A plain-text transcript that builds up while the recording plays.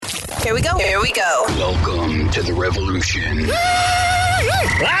Here we go. Welcome to the revolution.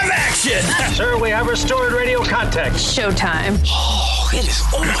 Live action! Sir, we have restored radio contact. Showtime. Oh, it is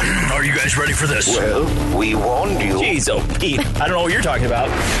on. Are you guys ready for this? Well, we warned you. Jeez, oh, Pete. I don't know what you're talking about.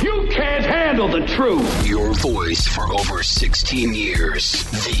 You can't handle the truth. Your voice for over 16 years.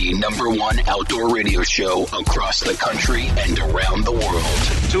 The #1 outdoor radio show across the country and around the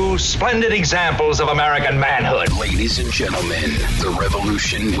world. Two splendid examples of American manhood. Ladies and gentlemen, the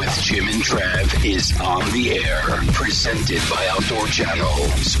revolution with Jim and Trav is on the air. Presented by Outdoor Channel,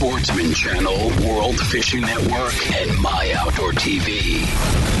 Sportsman Channel, World Fishing Network, and My Outdoor TV.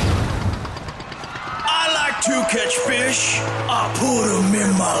 I like to catch fish. I put them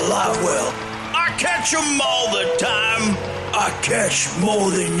in my live well. I catch them all the time. I catch more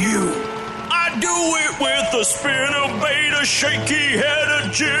than you. I do it with a spinner bait, a shaky head, a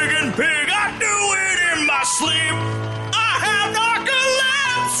jig and pig. I do it in my sleep. I have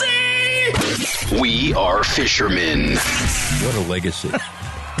narcolepsy. We are fishermen. What a legacy.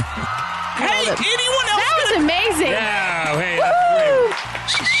 Hey, anyone else? That was amazing. Yeah, hey,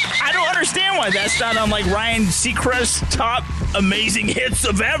 I don't understand why that's not on like Ryan Seacrest's top amazing hits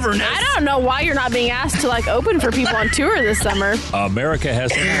of ever. I don't know why you're not being asked to like open for people on tour this summer. America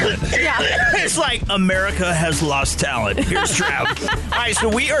has talent. Yeah. It's like America has lost talent. Here's Trav. All right, so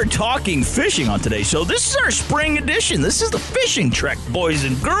we are talking fishing on today. So this is our spring edition. This is the fishing trek, boys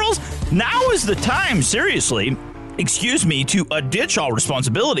and girls. Now is the time, seriously, to ditch all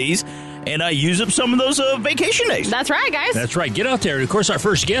responsibilities and use up some of those vacation days. That's right, guys. That's right. Get out there. And, of course, our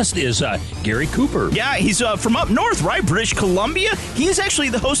first guest is Gary Cooper. Yeah, he's from up north, right? British Columbia. He is actually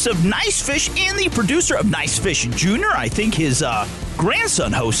the host of Nice Fish and the producer of Nice Fish Junior. I think his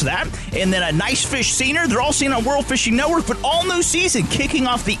grandson hosts that. And then a Nice Fish Senior. They're all seen on World Fishing Network, but all new season kicking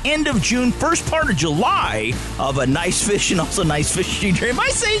off the end of June, first part of July of a Nice Fish and also Nice Fish Junior. Am I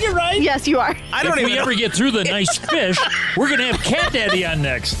saying it right? Yes, you are. If we ever get through the Nice Fish, we're going to have Cat Daddy on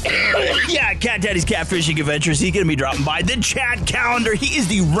next. Yeah, Cat Daddy's Catfishing Adventures. He's going to be dropping by. Then Chad Callender. He is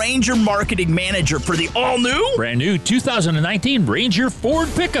the Ranger Marketing Manager for the all-new, brand new 2019 Ranger Ford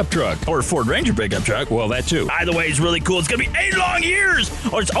pickup truck. Or Ford Ranger pickup truck. Well, that too. Either way, it's really cool. It's going to be 8 long years.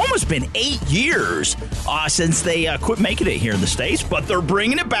 Or it's almost been 8 years since they quit making it here in the States. But they're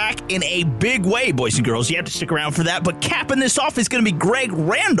bringing it back in a big way, boys and girls. You have to stick around for that. But capping this off is going to be Greg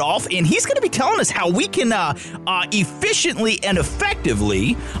Randolph. And he's going to be telling us how we can efficiently and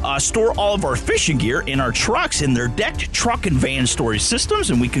effectively store all of our fishing gear in our trucks in their decked truck and van storage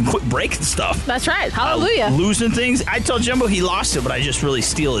systems, and we can quit breaking stuff. That's right. Hallelujah. Losing things. I tell Jumbo he lost it, but I just really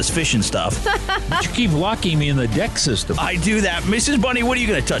steal his fishing stuff. But you keep locking me in the deck system. I do that. Mrs. Bunny, what are you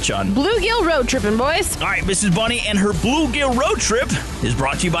going to touch on? Bluegill road tripping, boys. All right, Mrs. Bunny and her Bluegill road trip is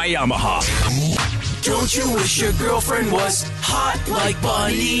brought to you by Yamaha. Don't you wish your girlfriend was hot like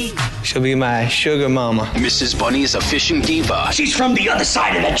Bunny? She'll be my sugar mama. Mrs. Bunny is a fishing diva. She's from the other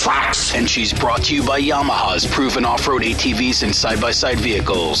side of the tracks. And she's brought to you by Yamaha's proven off-road ATVs and side-by-side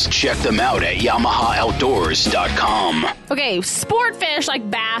vehicles. Check them out at YamahaOutdoors.com. Okay, sport fish like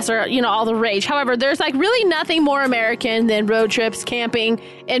bass are, all the rage. However, there's like really nothing more American than road trips, camping,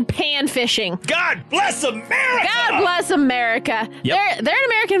 and pan fishing. God bless America! God bless America. Yep. They're an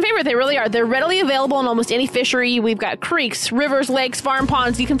American favorite. They really are. They're readily available in almost any fishery. We've got creeks, rivers, lakes, farm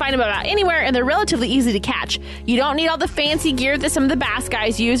ponds. You can find them about anywhere, and they're relatively easy to catch. You don't need all the fancy gear that some of the bass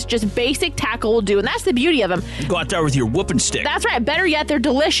guys use. Just basic tackle will do, and that's the beauty of them. Go out there with your whooping stick. That's right. Better yet, they're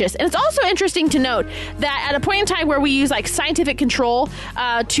delicious. And it's also interesting to note that at a point in time where we use like scientific control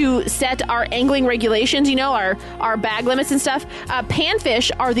to set our angling regulations, our bag limits and stuff,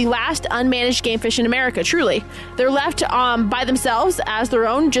 panfish are the last unmanaged game fish in America, truly. They're left by themselves as their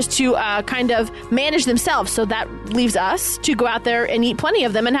own just to kind of manage themselves. So that leaves us to go out there and eat plenty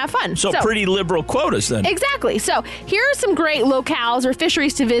of them and have fun. So pretty liberal quotas then. Exactly. So here are some great locales or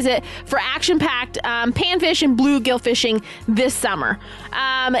fisheries to visit for action-packed panfish and bluegill fishing this summer.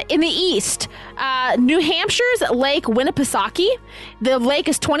 In the east, New Hampshire's Lake Winnipesaukee. The lake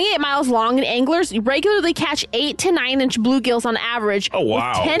is 28 miles long, and anglers regularly catch 8 to 9 inch bluegills on average. Oh,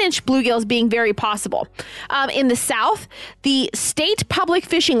 wow. With 10 inch bluegills being very possible. In the south, the State Public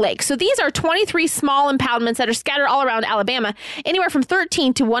Fishing Lakes. So these are 23 small impoundments that are scattered all around Alabama, anywhere from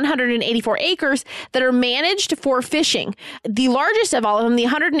 13 to 184 acres that are managed for fishing. The largest of all of them, the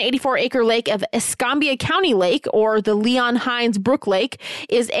 184-acre lake of Escambia County Lake, or the Leon Hines Brook Lake,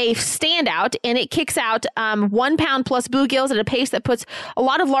 is a standout, and it kicks out 1 pound plus bluegills at a pace that puts a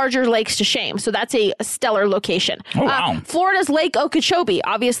lot of larger lakes to shame. So that's a stellar location. Oh, wow. Florida's Lake Okeechobee.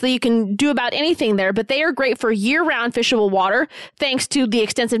 Obviously, you can do about anything there, but they are great for year-round fishable water, thanks to the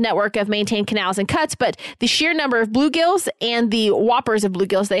extensive network of maintained canals and cuts, but the sheer number of bluegills and the whoppers of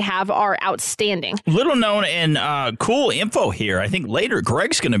bluegills they have are outstanding. Little known and cool info here. I think later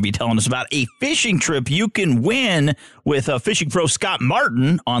Greg's going to be telling us about a fishing trip you can win with fishing pro Scott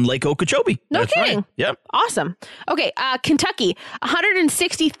Martin on Lake Okeechobee. No That's kidding. Right. Yep. Awesome. Okay, Kentucky.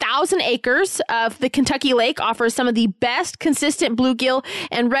 160,000 acres of the Kentucky Lake offers some of the best consistent bluegill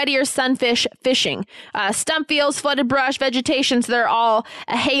and red ear sunfish fishing. Stump fields, flooded brush, vegetation, so they're all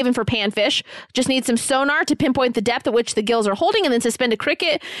a haven for panfish. Just need some sonar to pinpoint the depth at which the gills are holding, and then suspend a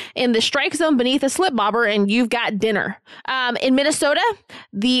cricket in the strike zone beneath a slip bobber, and you've got dinner. In Minnesota,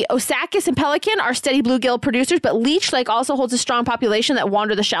 the Osakis and Pelican are steady bluegill producers, but Leech Lake also holds a strong population that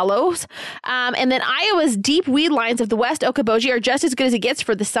wander the shallows. And then Iowa's deep weed lines of the West Okoboji are just as good as it gets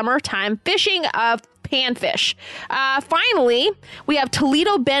for the summertime fishing of panfish. Finally, we have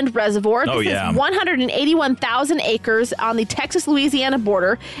Toledo Bend Reservoir. This is 181,000 acres on the Texas-Louisiana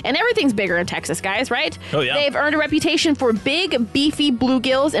border, and everything's bigger in Texas, guys, right? Oh, yeah. They've earned a reputation for big, beefy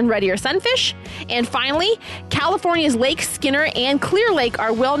bluegills and red ear sunfish. And finally, California's Lake Skinner and Clear Lake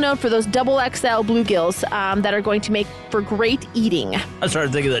are well known for those double XL bluegills that are going to make for great eating. I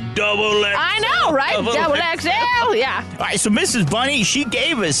started thinking of the double XL. I know, right? Double XL, yeah. All right, so Mrs. Bunny, she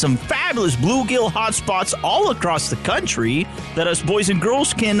gave us some fabulous bluegill hotspots all across the country that us boys and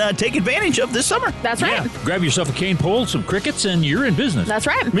girls can take advantage of this summer. That's right. Yeah. Grab yourself a cane pole, some crickets, and you're in business. That's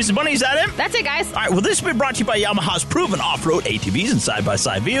right. Mrs. Bunny, is that it? That's it, guys. All right, well, this has been brought to you by Yamaha's proven off-road ATVs and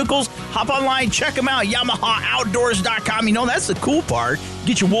side-by-side vehicles. Hop online, check them out, YamahaOutdoors.com. You know, that's the cool part.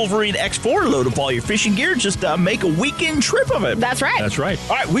 Get your Wolverine X4 load up all your fishing gear. Just make a weekend trip of it. That's right. That's right.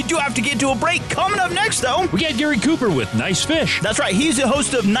 All right, we do have to get to a break. Coming up next, though, We got Gary Cooper with Nice Fish. that's right. He's the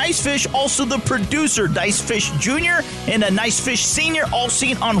host of Nice Fish, also the producer, Nice Fish Jr. and a Nice Fish Senior, all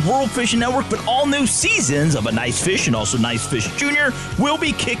seen on World Fishing Network. But all new seasons of a Nice Fish and also Nice Fish Jr. will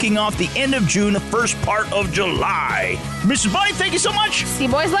be kicking off the end of June, the first part of July. Mr. Bunny, thank you so much. See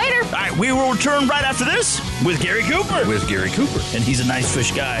you boys later. All right, we will return right after this with Gary Cooper. With Gary Cooper. And he's a nice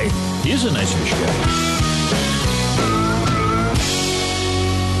fish guy. He is a nice fish guy.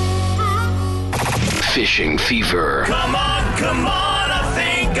 Fishing fever. Come on, I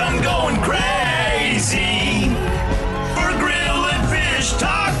think I'm going crazy for grilling fish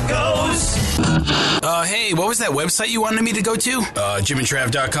tacos. Hey, what was that website you wanted me to go to?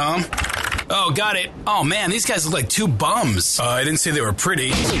 JimandTrav.com? Oh, got it. Oh, man, these guys look like two bums. I didn't say they were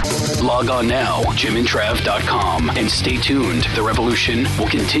pretty. Log on now, JimandTrav.com, and stay tuned. The revolution will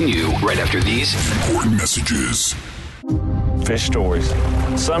continue right after these important messages. Fish stories.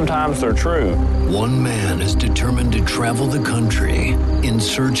 Sometimes they're true. One man is determined to travel the country in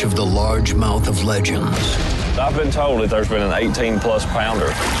search of the largemouth of legends. I've been told that there's been an 18-plus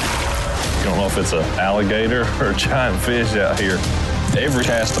pounder. I don't know if it's an alligator or a giant fish out here. Every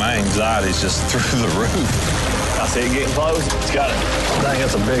cast, my anxiety is just through the roof. I see it getting close. It's got it. I think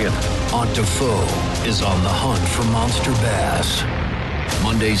it's a big one. Aunt Defoe is on the hunt for monster bass.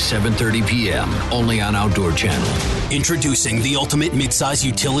 Mondays, 7:30 p.m., only on Outdoor Channel. Introducing the ultimate midsize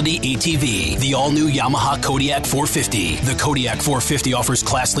utility ATV, the all-new Yamaha Kodiak 450. The Kodiak 450 offers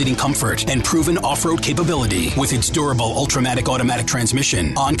class-leading comfort and proven off-road capability with its durable Ultramatic automatic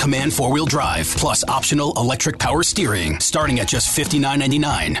transmission, on-command four-wheel drive, plus optional electric power steering, starting at just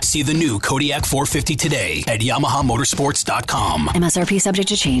 $59.99. See the new Kodiak 450 today at YamahaMotorsports.com. MSRP subject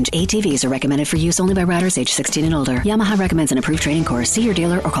to change. ATVs are recommended for use only by riders age 16 and older. Yamaha recommends an approved training course. See your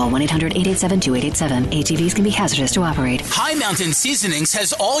dealer or call 1-800-887-2887. ATVs can be hazardous to operate. High Mountain Seasonings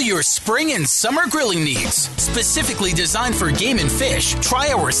has all your spring and summer grilling needs. Specifically designed for game and fish,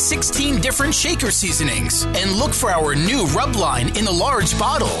 try our 16 different shaker seasonings and look for our new rub line in the large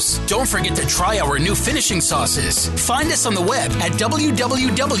bottles. Don't forget to try our new finishing sauces. Find us on the web at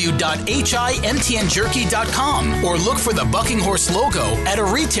www.himtnjerky.com or look for the Bucking Horse logo at a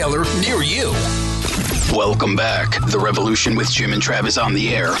retailer near you. Welcome back. The Revolution with Jim and Trav is on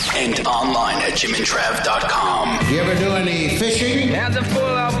the air and online at jimandtrav.com. You ever do any fishing? Have to pull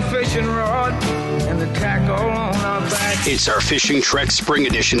out a fishing rod and the tackle on our back. It's our Fishing Trek Spring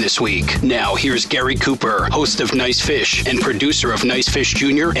Edition this week. Now, here's Gary Cooper, host of Nice Fish and producer of Nice Fish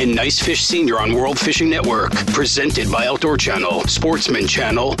Jr. and Nice Fish Senior on World Fishing Network. Presented by Outdoor Channel, Sportsman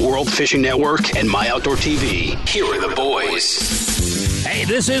Channel, World Fishing Network, and My Outdoor TV. Here are the boys. Hey,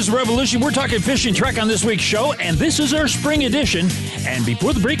 this is Revolution. We're talking Fishing Trek on this week's show, and this is our spring edition. And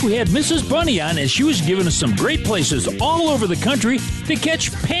before the break, we had Mrs. Bunny on, and she was giving us some great places all over the country to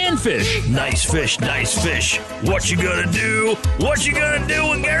catch panfish. Nice fish, nice fish. What you gonna do? What you gonna do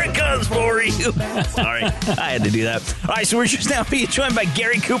when Gary comes for you? too. Sorry, I had to do that. All right, so we're just now being joined by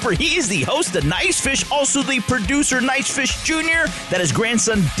Gary Cooper. He is the host of Nice Fish, also the producer Nice Fish Jr., that his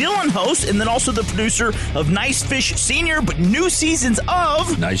grandson Dylan hosts, and then also the producer of Nice Fish Senior, but new seasons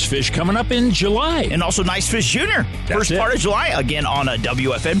of Nice Fish coming up in July. And also Nice Fish Jr. First part of July, again on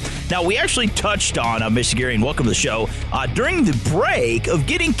WFN. Now, we actually touched on, Mr. Gary, and welcome to the show, during the break of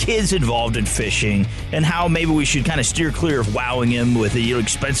getting kids involved in fishing and how maybe we should kind of steer clear of wowing them with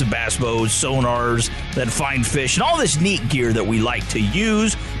expensive bass boats, sonars that find fish, and all this neat gear that we like to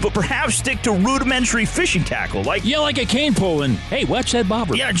use, but perhaps stick to rudimentary fishing tackle. Like a cane pole and, hey, watch that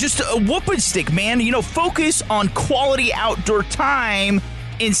bobber. Yeah, just a whooping stick, man. Focus on quality outdoor time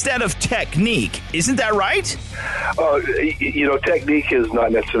instead of technique. Isn't that right? Technique is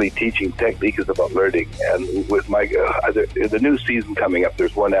not necessarily teaching. Technique is about learning. And with my the new season coming up,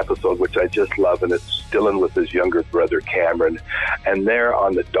 there's one episode which I just love, and it's Dylan with his younger brother Cameron, and they're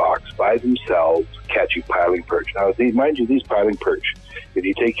on the docks by themselves catching piling perch. Now, mind you, these piling perch, if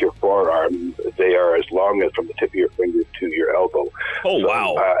you take your forearm, they are as long as from the tip of your finger to your elbow. Oh, so,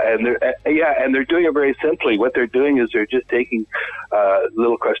 wow! And they're doing it very simply. What they're doing is they're just taking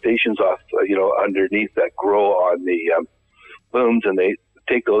little crustaceans off, underneath that grow on the booms, and they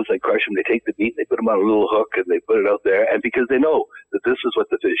take those, they crush them, they take the meat, they put them on a little hook, and they put it out there. And because they know that this is what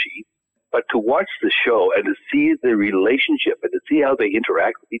the fish eat. But to watch the show and to see the relationship and to see how they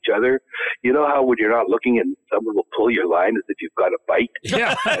interact with each other, you know how when you're not looking and someone will pull your line as if you've got a bite?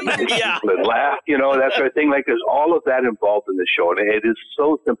 Yeah. And laugh, that sort of thing. Like, there's all of that involved in the show. And it is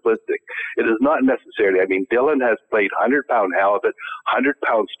so simplistic. It is not necessarily, Dylan has played 100-pound halibut,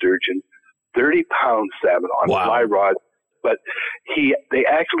 100-pound sturgeon, 30-pound salmon on fly rods. But they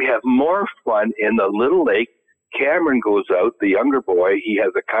actually have more fun in the little lake. Cameron goes out, the younger boy, he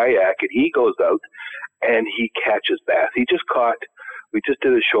has a kayak, and he goes out and he catches bass. We just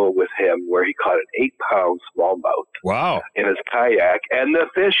did a show with him where he caught an 8-pound smallmouth. Wow. In his kayak, and the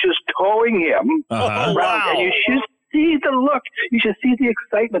fish is towing him around. Wow. And you should see the look. You should see the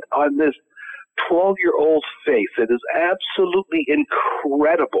excitement on this 12-year-old's face. It is absolutely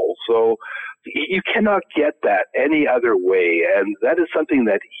incredible. So you cannot get that any other way, and that is something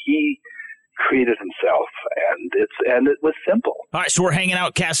that he created himself, and it was simple. All right, so we're hanging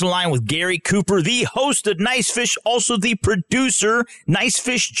out Castle Line with Gary Cooper, the host of Nice Fish, also the producer, Nice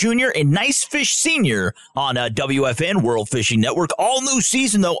Fish Jr. and Nice Fish Senior on WFN, World Fishing Network. All new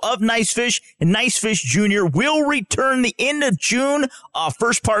season, though, of Nice Fish, and Nice Fish Jr. will return the end of June,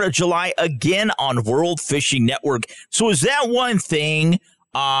 first part of July, again on World Fishing Network. So is that one thing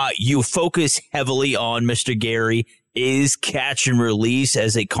you focus heavily on, Mr. Gary, is catch and release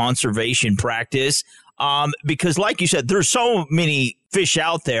as a conservation practice? Because like you said, there's so many fish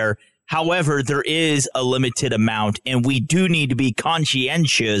out there. However, there is a limited amount, and we do need to be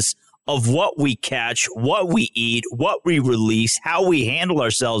conscientious of what we catch, what we eat, what we release, how we handle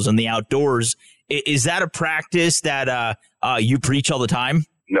ourselves in the outdoors. Is that a practice that you preach all the time?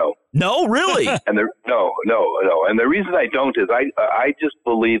 No. No, really? No. And the reason I don't is I just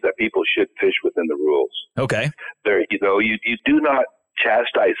believe that people should fish within the rules. Okay. You do not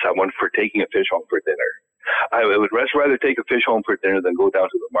chastise someone for taking a fish home for dinner. I would rather take a fish home for dinner than go down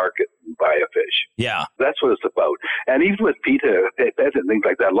to the market and buy a fish. Yeah. That's what it's about. And even with PETA and things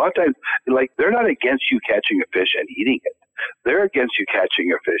like that, a lot of times, they're not against you catching a fish and eating it. They're against you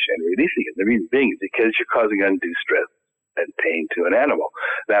catching a fish and releasing it. The reason being is because you're causing undue stress and pain to an animal.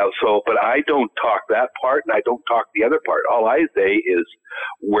 But I don't talk that part, and I don't talk the other part. All I say is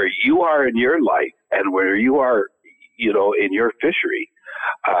where you are in your life and where you are, in your fishery,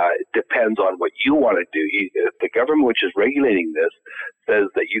 depends on what you want to do. If the government, which is regulating this, says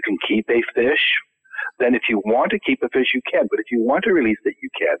that you can keep a fish, then if you want to keep a fish, you can. But if you want to release it, you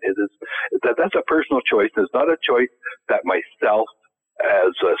can. That's a personal choice. It's not a choice that myself,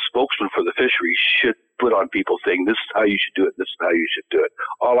 as a spokesman for the fishery, should put on people saying, this is how you should do it, this is how you should do it.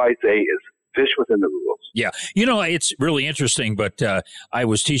 All I say is fish within the rules. Yeah. It's really interesting, but I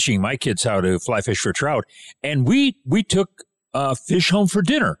was teaching my kids how to fly fish for trout, and we took fish home for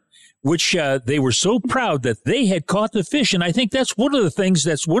dinner, which they were so proud that they had caught the fish. And I think that's one of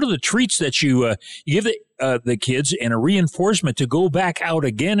the treats that you give the kids, and a reinforcement to go back out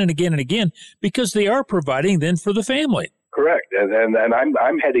again and again and again, because they are providing then for the family. Correct. And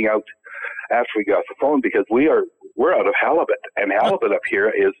I'm heading out after we got off the phone because we're out of halibut, and halibut up here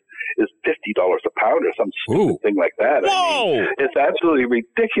is $50 a pound or some stupid thing like that. Whoa! It's absolutely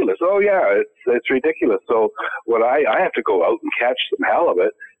ridiculous. Oh yeah, it's ridiculous. So I have to go out and catch some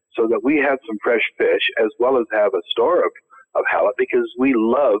halibut so that we have some fresh fish, as well as have a store of halibut because we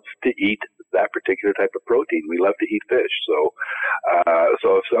love to eat that particular type of protein. We love to eat fish. So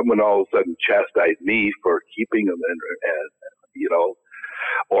if someone all of a sudden chastised me for keeping them and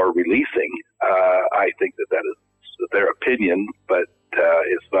or releasing, I think that is their opinion, but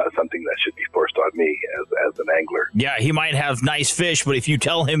it's not something that should be forced on me as an angler. Yeah, he might have nice fish, but if you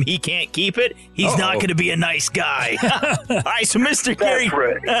tell him he can't keep it, he's not going to be a nice guy. All right, so Mr. Gary,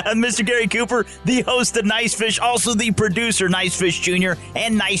 Mr. Gary Cooper, the host of Nice Fish, also the producer, Nice Fish Jr.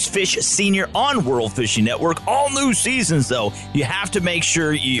 and Nice Fish Senior on World Fishing Network. All new seasons, though. You have to make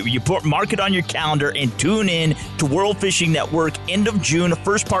sure you mark it on your calendar and tune in to World Fishing Network end of June,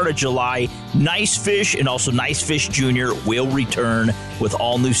 first part of July. Nice Fish and also Nice Fish Jr. will return with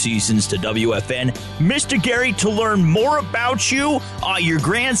all new seasons to WFN. Mr. Gary, to learn more about you, your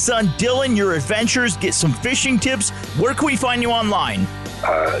grandson Dylan, your adventures, get some fishing tips, where can we find you online?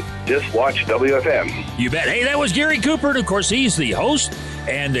 Just watch WFM. You bet. Hey, that was Gary Cooper, and of course, he's the host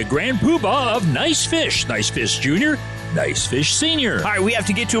and the grand poobah of Nice Fish Jr., Nice Fish Senior. All right, we have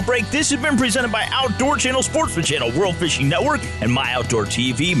to get to a break. This has been presented by Outdoor Channel, Sportsman Channel, World Fishing Network, and My Outdoor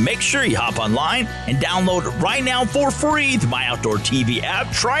TV. Make sure you hop online and download right now for free the My Outdoor TV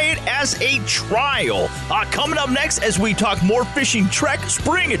app. Try it as a trial. Coming up next, as we talk more Fishing Trek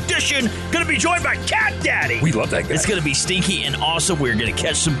Spring Edition, going to be joined by Cat Daddy. We love that guy. It's going to be stinky and awesome. We're going to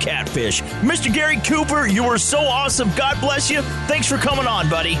catch some catfish. Mr. Gary Cooper, you were so awesome. God bless you. Thanks for coming on,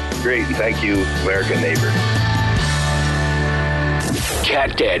 buddy. Great, and thank you, American neighbor.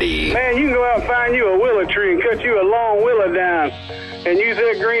 Cat Daddy. Man, you can go out and find you a willow tree and cut you a long willow down and use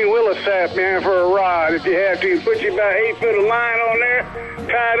that green willow sap, man, for a rod if you have to. Put you about 8 foot of line on there,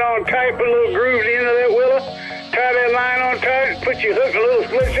 tie it on tight, put a little groove in of that willow, tie that line on tight, put your hook, a little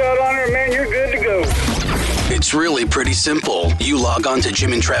split shot on there, man, you're good to go. It's really pretty simple. You log on to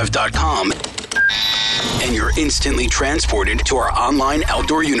jimandtrav.com and you're instantly transported to our online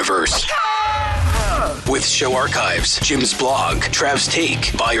outdoor universe. With show archives, Jim's blog, Trav's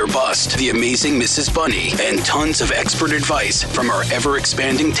Take, Buy or Bust, The Amazing Mrs. Bunny, and tons of expert advice from our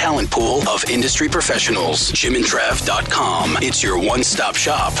ever-expanding talent pool of industry professionals. JimandTrav.com. It's your one-stop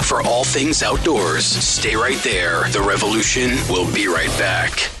shop for all things outdoors. Stay right there. The revolution will be right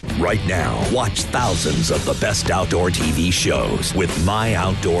back. Right now, watch thousands of the best outdoor TV shows with My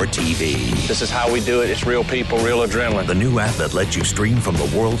Outdoor TV. This is how we do it. It's real people, real adrenaline. The new app that lets you stream from the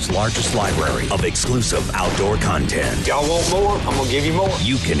world's largest library of exclusive outdoor content. Y'all want more? I'm going to give you more.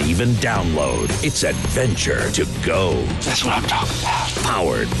 You can even download. It's adventure to go. That's what I'm talking about.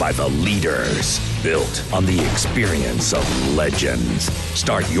 Powered by the leaders. Built on the experience of legends.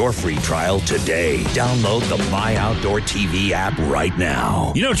 Start your free trial today. Download the My Outdoor TV app right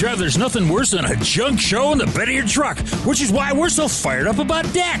now. You know, Trav, there's nothing worse than a junk show in the bed of your truck, which is why we're so fired up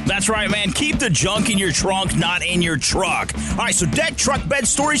about Deck. That's right, man. Keep the junk in your trunk, not in your truck. All right, so Deck Truck Bed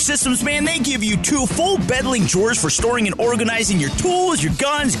Storage Systems, man, they give you 2 full bed-link drawers for storing and organizing your tools, your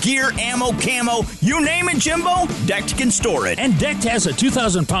guns, gear, ammo, camo, you name it, Jimbo, Decked can store it. And Decked has a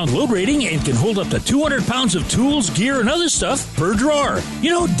 2,000-pound load rating and can hold up to 200 pounds of tools, gear, and other stuff per drawer. You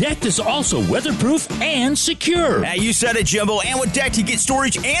know, Decked is also weatherproof and secure. Yeah, you said it, Jimbo. And with Decked, you get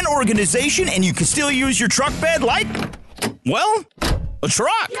storage and organization, and you can still use your truck bed like, well, a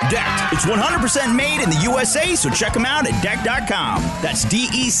truck. Decked. It's 100% made in the USA, so check them out at decked.com. That's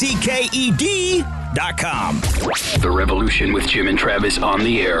DECKED.com. The Revolution with Jim and Trav is on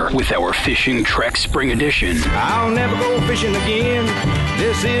the air with our Fishing Trek Spring Edition. I'll never go fishing again.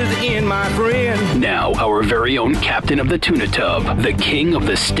 This is the end, my friend. Now, our very own captain of the tuna tub, the king of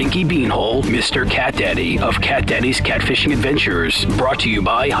the stinky beanhole, Mr. Cat Daddy of Cat Daddy's Catfishing Adventures. Brought to you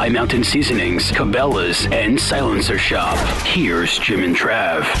by High Mountain Seasonings, Cabela's, and Silencer Shop. Here's Jim and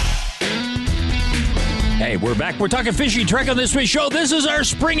Trav. Hey, we're back. We're talking Fishing Trek on this week's show. This is our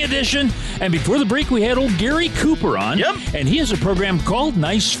spring edition. And before the break, we had old Gary Cooper on. Yep. And he has a program called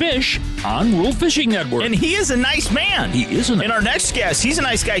Nice Fish on World Fishing Network. And he is a nice man. He is And our next guest, he's a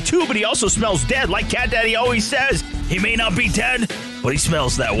nice guy too, but he also smells dead. Like Cat Daddy always says, he may not be dead, but he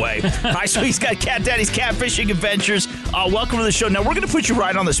smells that way. All right, so he's got Cat Daddy's Catfishing Adventures. Welcome to the show. Now, we're going to put you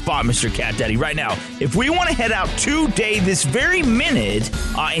right on the spot, Mr. Cat Daddy, right now. If we want to head out today, this very minute,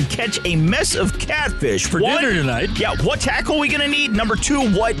 and catch a mess of catfish. For dinner tonight. Yeah, what tackle are we going to need? Number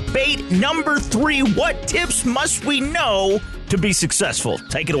 2, what bait? Number 3, what tips must we know to be successful?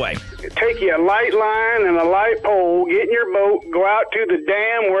 Take it away. Take you a light line and a light pole, get in your boat, go out to the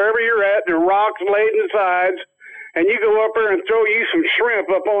dam, wherever you're at, the rocks laid in the sides, and you go up there and throw you some shrimp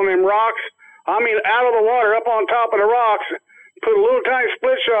up on them rocks. I mean, out of the water, up on top of the rocks. Put a little tiny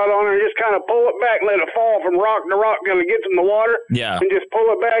split shot on it and just kind of pull it back and let it fall from rock to rock till it gets in the water. Yeah. And just pull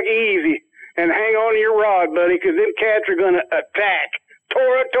it back easy. and hang on to your rod, buddy, because them cats are going to attack.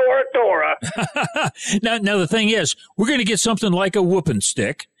 Tora. Now, the thing is, we're going to get something like a whooping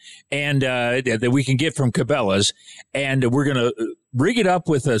stick and that we can get from Cabela's, and we're going to rig it up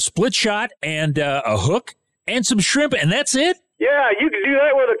with a split shot and a hook and some shrimp, and that's it? Yeah, you can do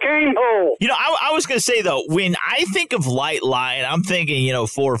that with a cane pole. You know, I was going to say, though, when I think of light line, I'm thinking, 4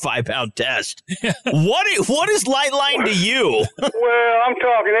 or 5 pound test. What is light line to you? Well, I'm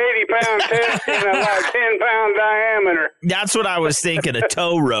talking 80-pound test and a like 10-pound diameter. That's what I was thinking, a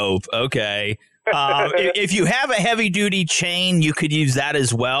tow rope. Okay. If you have a heavy-duty chain, you could use that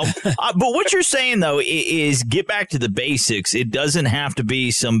as well. But what you're saying, though, is get back to the basics. It doesn't have to be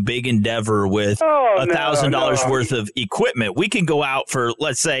some big endeavor with $1,000 worth of equipment. We can go out for,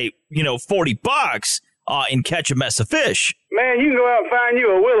 let's say, $40 and catch a mess of fish. Man, you can go out and find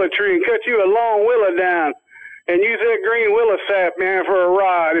you a willow tree and cut you a long willow down and use that green willow sap, man, for a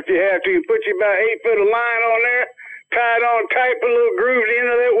rod if you have to. Put you about 8 foot of line on there, tie it on tight, put a little groove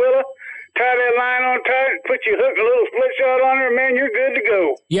into that willow. Tie that line on tight, put your hook, a little split shot on there, man, you're good to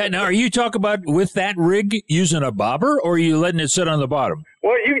go. Yeah, now are you talking about with that rig using a bobber, or are you letting it sit on the bottom?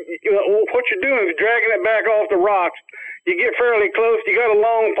 Well, what you're doing is dragging it back off the rocks. You get fairly close, you got a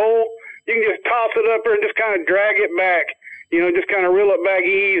long pole, you can just toss it up there and just kind of drag it back. Just kind of reel it back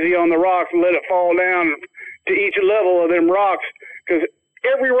easy on the rocks and let it fall down to each level of them rocks. Because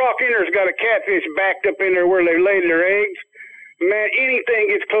every rock in there's got a catfish backed up in there where they laid their eggs. Man, anything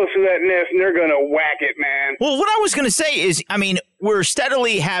gets close to that nest, and they're going to whack it, man. Well, what I was going to say is, we're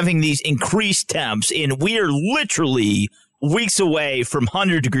steadily having these increased temps, and we are literally weeks away from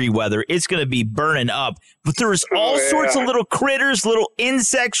 100-degree weather. It's going to be burning up. But there's all sorts of little critters, little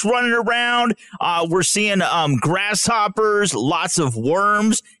insects running around. We're seeing grasshoppers, lots of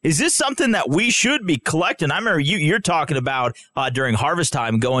worms. Is this something that we should be collecting? I remember you're talking about during harvest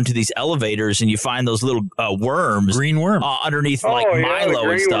time going to these elevators and you find those little worms. Green worm. Underneath Milo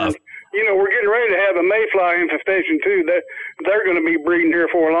and stuff. Worms. We're getting ready to have a mayfly infestation, too. They're going to be breeding here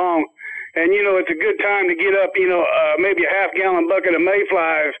for long. And, it's a good time to get up, maybe a half-gallon bucket of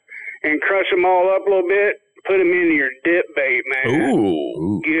mayflies and crush them all up a little bit, put them into your dip bait, man.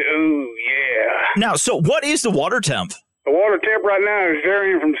 Ooh. Ooh, yeah. Now, so what is the water temp? The water temp right now is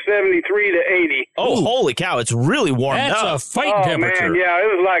varying from 73 to 80. Oh, holy cow. It's really warmed up. That's a fighting temperature. Man, yeah, it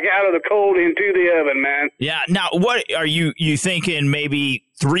was like out of the cold into the oven, man. Yeah. Now, what are you thinking maybe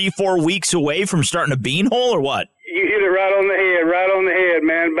 3-4 weeks away from starting a bean hole or what? You hit it right on the head,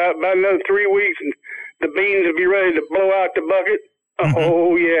 man. About another 3 weeks, and the beans will be ready to blow out the bucket. Mm-hmm.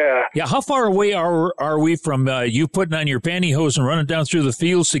 Oh, yeah. Yeah, how far away are we from you putting on your pantyhose and running down through the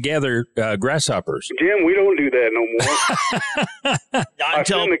fields to gather grasshoppers? Jim, we don't do that no more. I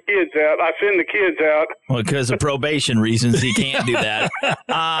send the kids out. Well, because of probation reasons, he can't do that.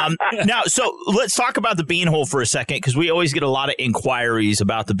 Now, so let's talk about the bean hole for a second, because we always get a lot of inquiries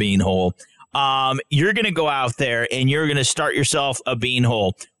about the bean hole. You're going to go out there and you're going to start yourself a bean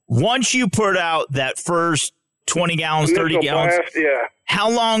hole. Once you put out that first 20 gallons, 30 gallons, how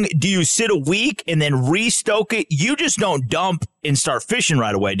long do you sit a week and then restoke it? You just don't dump and start fishing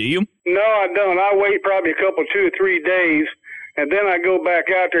right away, do you? No, I don't. I wait probably a couple, 2 or 3 days, and then I go back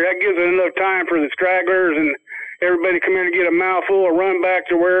out there. That gives it enough time for the stragglers and everybody come in to get a mouthful or run back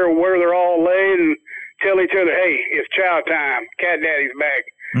to where they're all laid and tell each other, hey, it's chow time. Cat Daddy's back.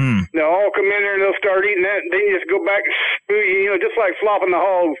 They'll all come in there and they'll start eating that. And then you just go back and spew, just like flopping the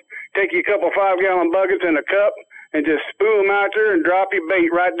hogs. Take you a couple 5-gallon buckets in a cup and just spew them out there and drop your bait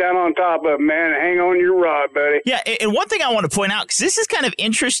right down on top of them, man. Hang on your rod, buddy. Yeah, and one thing I want to point out, because this is kind of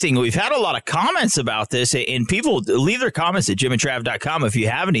interesting. We've had a lot of comments about this, and people leave their comments at jimandtrav.com if you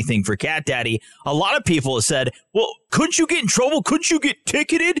have anything for Cat Daddy. A lot of people have said, well, couldn't you get in trouble? Couldn't you get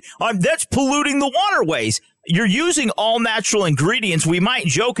ticketed? That's polluting the waterways. You're using all natural ingredients. We might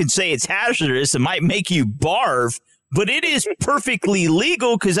joke and say it's hazardous. It might make you barf, but it is perfectly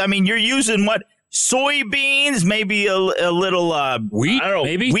legal because, you're using soybeans, maybe a little wheat,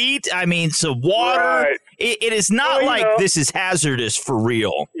 maybe wheat. Some water. Right. It is not this is hazardous for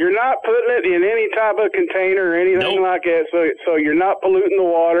real. You're not putting it in any type of container or anything like that. So you're not polluting the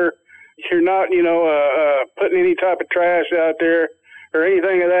water. You're not, putting any type of trash out there or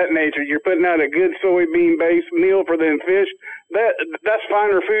anything of that nature. You're putting out a good soybean-based meal for them fish. That's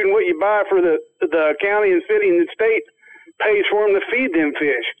finer food than what you buy for the county and city and the state pays for them to feed them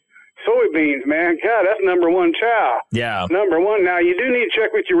fish. Soybeans, man. God, that's number one chow. Yeah. Number one. Now, you do need to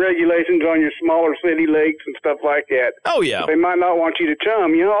check with your regulations on your smaller city lakes and stuff like that. Oh, yeah. They might not want you to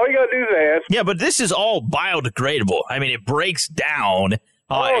chum. All you got to do is ask. Yeah, but this is all biodegradable. It breaks down.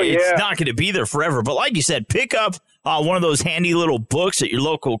 It's not going to be there forever. But like you said, pick up one of those handy little books at your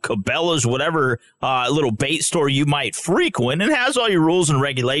local Cabela's, whatever little bait store you might frequent. It has all your rules and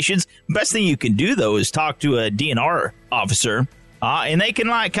regulations. Best thing you can do, though, is talk to a DNR officer. And they can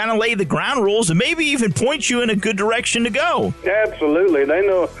kind of lay the ground rules and maybe even point you in a good direction to go. Absolutely. They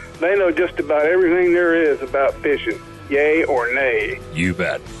know just about everything there is about fishing, yay or nay. You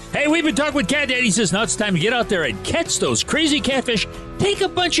bet. Hey, we've been talking with Cat Daddy. He says now it's time to get out there and catch those crazy catfish. Take a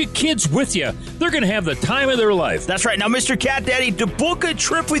bunch of kids with you. They're going to have the time of their life. That's right. Now, Mr. Cat Daddy, to book a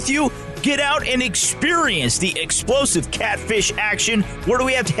trip with you, get out and experience the explosive catfish action. Where do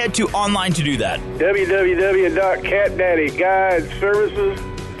we have to head to online to do that? www.catdaddyguideservices.com.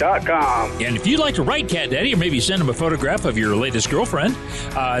 And if you'd like to write Cat Daddy or maybe send him a photograph of your latest girlfriend,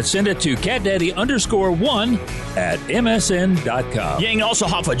 send it to catdaddy_1@msn.com. Yeah, you can also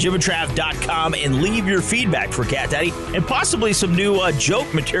hop on jimandtrav.com and leave your feedback for Cat Daddy and possibly some new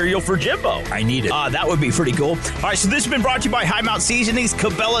joke material for Jimbo. I need it. That would be pretty cool. All right, so this has been brought to you by High Mount Seasonings,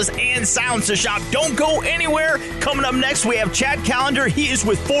 Cabela's, and Silencer Shop. Don't go anywhere. Coming up next, we have Chad Callender. He is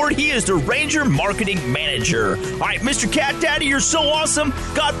with Ford. He is the Ranger Marketing Manager. All right, Mr. Cat Daddy, you're so awesome.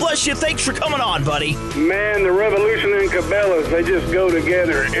 God bless you. Thanks for coming on, buddy. Man, the Revolution and Cabela's, they just go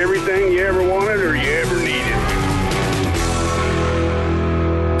together. Everything you ever wanted or you ever needed.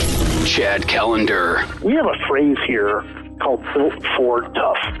 Chad Callender. We have a phrase here called Built Ford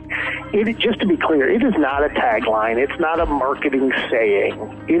Tough. Just to be clear, it is not a tagline. It's not a marketing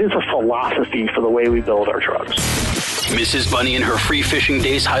saying. It is a philosophy for the way we build our trucks. Mrs. Bunny and her free fishing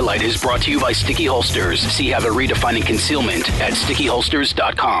days highlight is brought to you by Sticky Holsters. See how they're redefining concealment at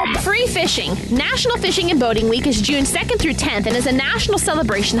stickyholsters.com. Free fishing. National Fishing and Boating Week is June 2nd through 10th and is a national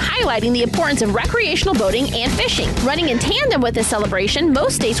celebration highlighting the importance of recreational boating and fishing. Running in tandem with this celebration,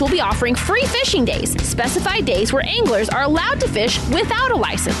 most states will be offering free fishing days, specified days where anglers are allowed to fish without a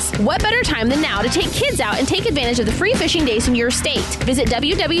license. What better time than now to take kids out and take advantage of the free fishing days in your state? Visit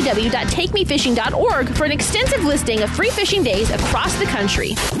www.takemefishing.org for an extensive listing of free fishing days across the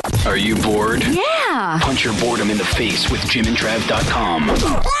country. Are you bored? Yeah. Punch your boredom in the face with jimandtrav.com.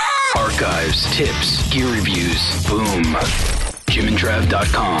 Archives, tips, gear reviews. Boom.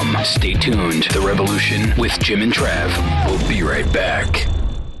 jimandtrav.com. Stay tuned. The Revolution with Jim and Trav. We'll be right back.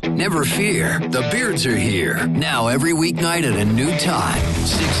 Never fear, the Beards are here. Now every weeknight at a new time,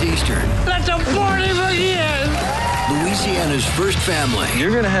 6 Eastern. Let the party begin! Louisiana's first family.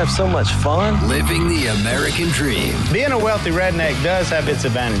 You're going to have so much fun. Living the American dream. Being a wealthy redneck does have its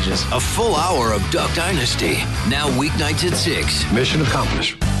advantages. A full hour of Duck Dynasty. Now weeknights at 6. Mission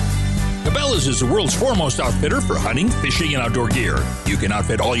accomplished. Cabela's is the world's foremost outfitter for hunting, fishing, and outdoor gear. You can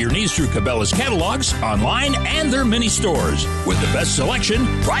outfit all your needs through Cabela's catalogs, online, and their mini stores. With the best selection,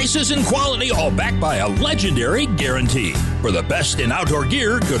 prices, and quality, all backed by a legendary guarantee. For the best in outdoor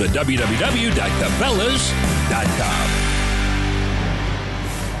gear, go to www.cabela's.com.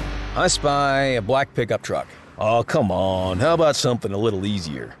 I spy a black pickup truck. Oh, come on. How about something a little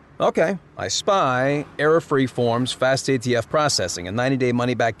easier? Okay, I spy error-free forms, fast ATF processing, a 90-day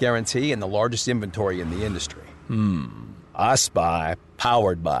money-back guarantee, and the largest inventory in the industry. I spy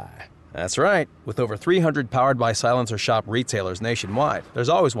Powered By. That's right. With over 300 Powered By Silencer Shop retailers nationwide, there's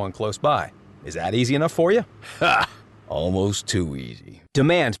always one close by. Is that easy enough for you? Ha! Almost too easy.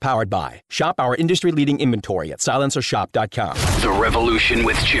 Demand Powered By. Shop our industry-leading inventory at silencershop.com. The Revolution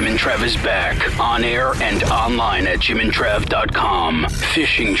with Jim and Trav is back. On air and online at jimandtrav.com.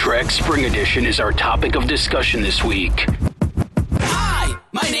 Fishing Trek Spring Edition is our topic of discussion this week. Hi,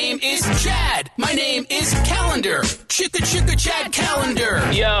 my name is Chad. My name is Callender. Chicka Chad Callender.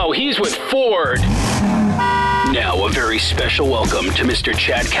 Yo, he's with Ford. Now, a very special welcome to Mr.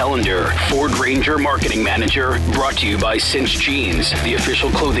 Chad Callender, Ford Ranger Marketing Manager, brought to you by Cinch Jeans, the official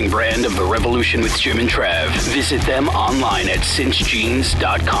clothing brand of The Revolution with Jim and Trav. Visit them online at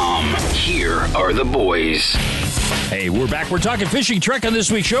cinchjeans.com. Here are the boys. Hey, we're back. We're talking fishing trek on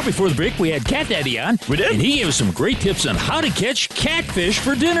this week's show. Before the break, we had Cat Daddy on. We did. And he gave us some great tips on how to catch catfish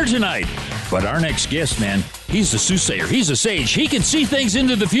for dinner tonight. But our next guest, man, he's a soothsayer. He's a sage. He can see things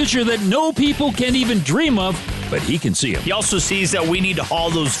into the future that no people can even dream of, but he can see them. He also sees that we need to haul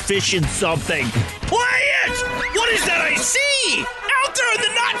those fish in something. Play it! What is that I see? Out there in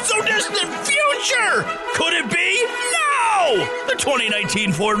the not-so-distant future! Could it be? No! The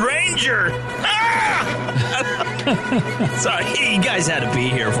 2019 Ford Ranger! Ah! Sorry, you guys had to be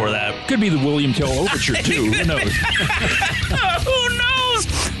here for that. Could be the William Tell Overture, too. Who knows? Who knows?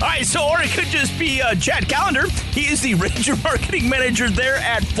 All right, so or it could just be Chad Callender. He is the Ranger Marketing Manager there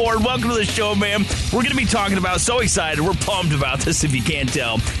at Ford. Welcome to the show, man. We're going to be talking about, so excited, we're pumped about this if you can't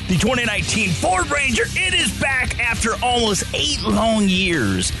tell, the 2019 Ford Ranger. It is back after almost 8 long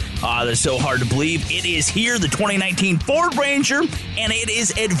years. That's so hard to believe. It is here, the 2019 Ford Ranger, and it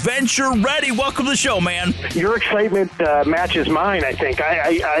is adventure ready. Welcome to the show, man. Your excitement matches mine, I think.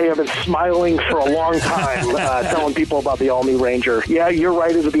 I have been smiling for a long time telling people about the all-new Ranger. Yeah, you're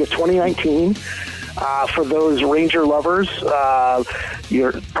right. It'll be a 2019. For those Ranger lovers,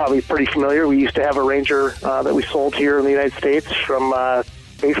 you're probably pretty familiar. We used to have a Ranger that we sold here in the United States from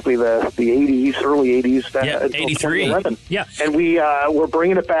basically the 80s, early 80s. Yeah, 83. Yeah. And we're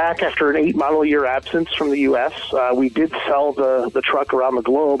bringing it back after an 8 model year absence from the U.S. We did sell the truck around the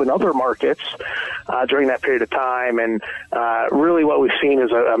globe in other markets during that period of time. And really what we've seen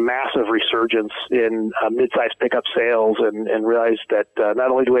is a massive resurgence in mid-size pickup sales and realized that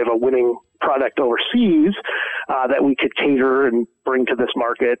not only do we have a winning product overseas that we could cater and bring to this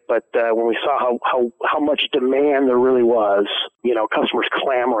market, but when we saw how much demand there really was, customers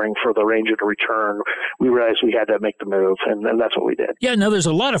clamoring for the Ranger to return, we realized we had to make the move, and that's what we did. Yeah, now there's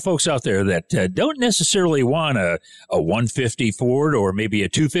a lot of folks out there that don't necessarily want a 150 Ford or maybe a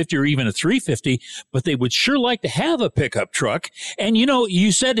 250 or even a 350, but they would sure like to have a pickup truck. And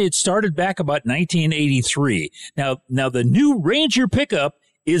you said it started back about 1983. Now the new Ranger pickup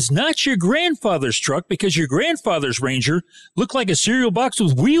is not your grandfather's truck, because your grandfather's Ranger looked like a cereal box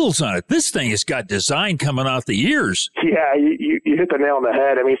with wheels on it. This thing has got design coming off the ears. Yeah, you hit the nail on the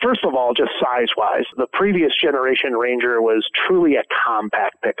head. I mean, first of all, just size-wise, the previous generation Ranger was truly a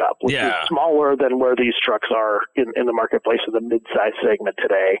compact pickup, which is smaller than where these trucks are in the marketplace of the mid-size segment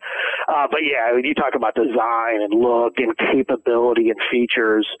today. But yeah, when you talk about design and look and capability and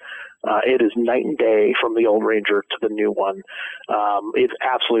features, it is night and day from the old Ranger to the new one. It's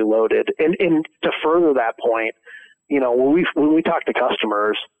absolutely loaded. And to further that point, when we talk to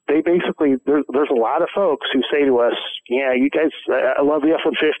customers, they basically, there's a lot of folks who say to us, yeah, you guys, I love the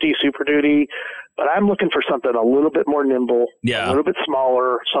F-150 Super Duty, but I'm looking for something a little bit more nimble, a little bit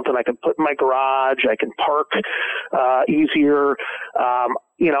smaller, something I can put in my garage, I can park easier.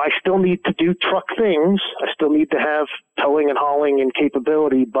 I still need to do truck things. I still need to have towing and hauling and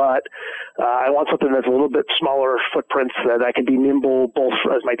capability, but I want something that's a little bit smaller footprints that I can be nimble both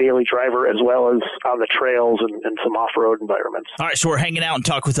as my daily driver as well as on the trails and some off-road environments. All right, so we're hanging out and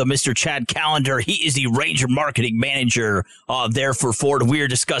talking with Mr. Chad Callender. He is the Ranger marketing manager there for Ford. We are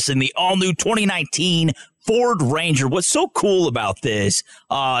discussing the all-new 2019 Ford Ranger. What's so cool about this,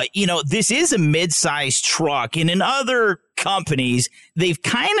 this is a mid-sized truck, and in other companies, they've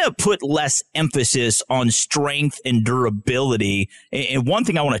kind of put less emphasis on strength and durability. And one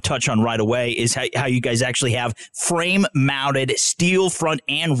thing I want to touch on right away is how you guys actually have frame-mounted steel front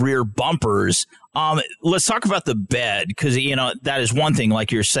and rear bumpers. Let's talk about the bed, because, that is one thing,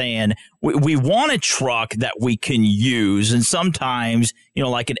 like you're saying, we want a truck that we can use. And sometimes,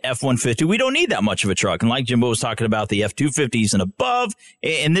 like an F-150, we don't need that much of a truck. And like Jimbo was talking about, the F-250s and above.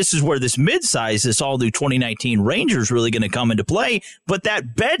 And this is where this midsize, this all-new 2019 Ranger is really going to come into play. But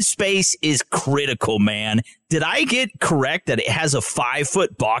that bed space is critical, man. Did I get correct that it has a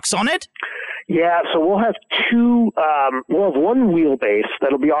 5-foot box on it? Yeah, so we'll have we'll have one wheelbase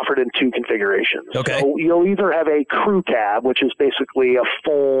that'll be offered in 2 configurations. Okay. So you'll either have a crew cab, which is basically a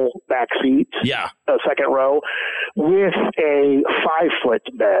full back seat, a second row, with a 5-foot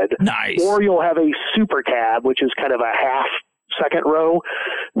bed. Nice. Or you'll have a super cab, which is kind of a half second row,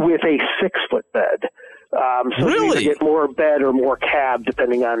 with a 6-foot bed. So you either get more bed or more cab,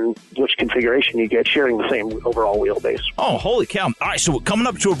 depending on which configuration you get, sharing the same overall wheelbase. Oh, holy cow. All right, so coming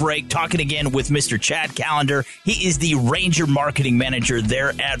up to a break, talking again with Mr. Chad Callender. He is the Ranger marketing manager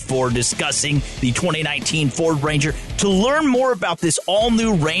there at Ford, discussing the 2019 Ford Ranger. To learn more about this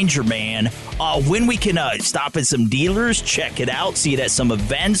all-new Ranger, man, when we can stop at some dealers, check it out, see it at some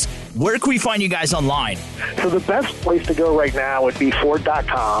events, where can we find you guys online? So the best place to go right now would be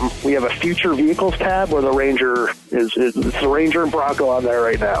Ford.com. We have a future vehicles tab where the Ranger it's the Ranger and Bronco on there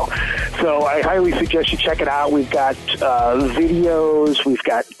right now. So I highly suggest you check it out. We've got videos, we've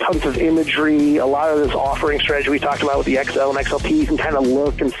got tons of imagery, a lot of this offering strategy we talked about with the XL and XLT. You can kind of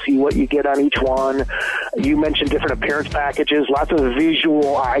look and see what you get on each one. You mentioned different appearance packages, lots of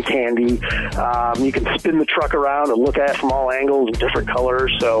visual eye candy. You can spin the truck around and look at it from all angles and different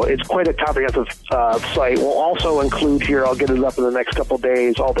colors. So it's quite a comprehensive site. We'll also include here, I'll get it up in the next couple of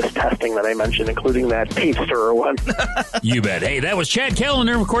days, all this testing that I mentioned, including that paint stirrer one. You bet. Hey, that was Chad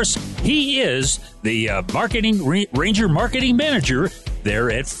Callender. Of course, he is the Ranger marketing manager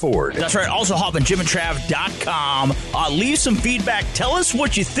there at Ford. That's right. Also, hop on jimandtrav.com. Leave some feedback. Tell us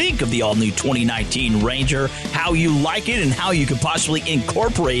what you think of the all-new 2019 Ranger, how you like it, and how you could possibly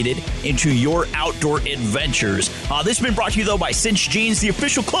incorporate it into your outdoor adventures. This has been brought to you, though, by Cinch Jeans, the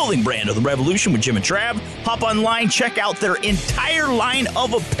official clothing brand of the Revolution with Jim and Trav. Hop online, check out their entire line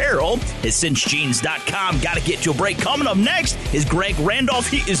of apparel at cinchjeans.com. Got to get to a break. Coming up next is Greg Randolph.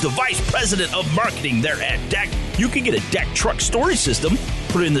 He is the Vice President of Marketing there at Deck. You can get a Deck truck storage system,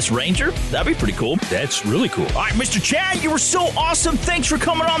 put it in this Ranger. That'd be pretty cool. That's really cool. All right, Mr. Chad, you were so awesome. Thanks for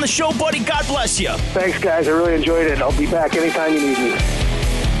coming on the show, buddy. God bless you. Thanks, guys. I really enjoyed it. I'll be back anytime you need me.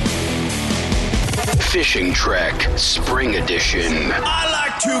 Fishing Trek Spring Edition. I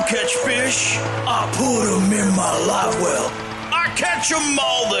like to catch fish. I put them in my live well. I catch them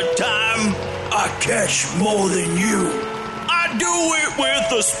all the time. I catch more than you. I do it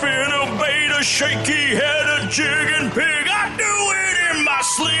with a spinner bait, a shaky head, a jig and pig. I do it in my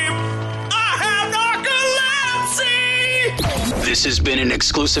sleep. I have narcolepsy. This has been an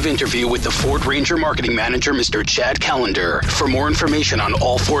exclusive interview with the Ford Ranger Marketing Manager, Mr. Chad Callender. For more information on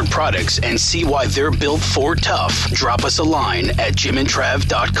all Ford products and see why they're built Ford tough, drop us a line at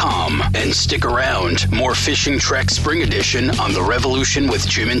jimandtrav.com. And stick around. More Fishing Trek Spring Edition on The Revolution with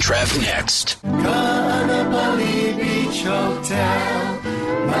Jim and Trav next. Kaanapali Beach Hotel,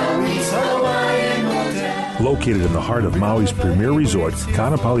 Maui's Hawaiian Hotel. Located in the heart of Maui's premier resort,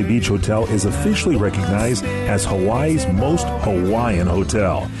 Kaanapali Beach Hotel is officially recognized as Hawaii's most Hawaiian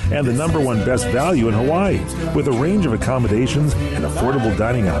hotel and the #1 best value in Hawaii. With a range of accommodations and affordable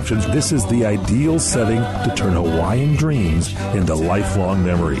dining options, this is the ideal setting to turn Hawaiian dreams into lifelong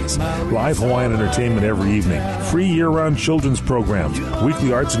memories. Live Hawaiian entertainment every evening, free year-round children's programs,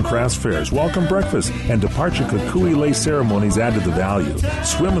 weekly arts and crafts fairs, welcome breakfast, and departure kukui lei ceremonies add to the value.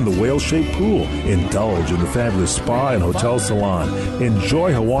 Swim in the whale-shaped pool, indulge in the fabulous spa and hotel salon.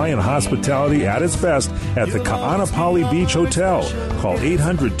 Enjoy Hawaiian hospitality at its best at the Kaanapali Beach Hotel. Call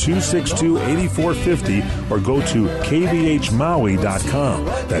 800-262-8450 or go to kbhmaui.com.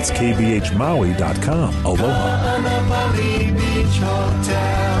 That's kbhmaui.com. Aloha. Kaanapali Beach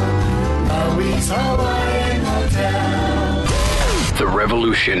Hotel, Maui's Hawaiian Hotel. The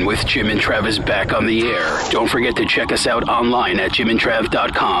Revolution with Jim and Trav is back on the air. Don't forget to check us out online at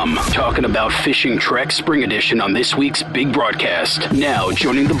jimandtrav.com. Talking about Fishing Trek Spring Edition on this week's big broadcast. Now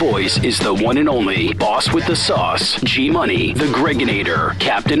joining the boys is the one and only boss with the sauce, G-Money, the Greginator,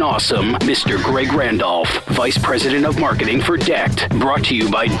 Captain Awesome, Mr. Greg Randolph, Vice President of Marketing for Decked. Brought to you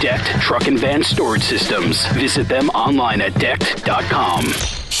by Decked Truck and Van Storage Systems. Visit them online at decked.com.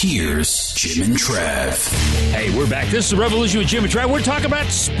 Here's Jim and Trav. Hey, we're back. This is The Revolution with Jim and Trav. We're talking about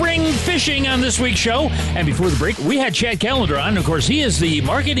spring fishing on this week's show. And before the break, we had Chad Callender on. Of course, he is the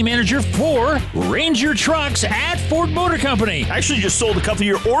marketing manager for Ranger Trucks at Ford Motor Company. Actually just sold a couple of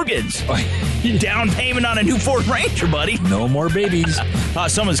your organs. Down payment on a new Ford Ranger, buddy. No more babies.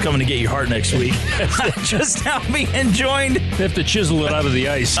 Someone's coming to get your heart next week. Just now being joined. They have to chisel it out of the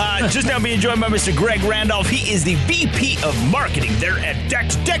ice. Just now being joined by Mr. Greg Randolph. He is the VP of Marketing there at Deck.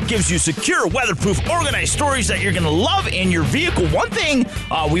 Deck gives you secure, weatherproof, organized storage that you're going to love in your vehicle. One thing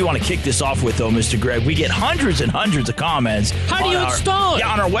we want to kick this off with, though, Mr. Greg, we get hundreds and hundreds of comments. How do you install it?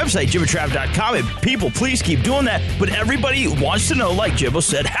 Yeah, on our website, jimandtrav.com. And people, please keep doing that. But everybody wants to know, like Jibbo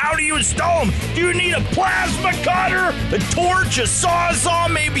said, how do you install them? Do you need a plasma cutter, a torch, a sawzall,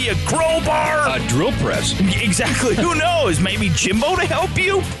 maybe a crowbar? A drill press. Exactly. Who knows? Maybe Jimbo to help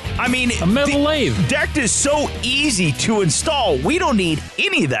you? I mean, a metal lathe. Decked is so easy to install. We don't need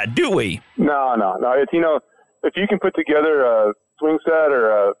any of that, do we? No. It's, if you can put together a swing set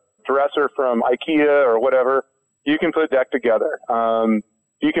or a dresser from IKEA or whatever, you can put Deck together.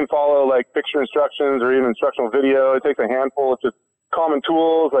 You can follow like fixture instructions or even instructional video. It takes a handful of just common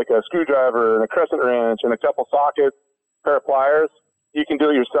tools like a screwdriver and a crescent wrench and a couple sockets, a pair of pliers. You can do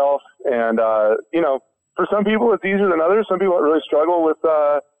it yourself. And, for some people it's easier than others. Some people really struggle with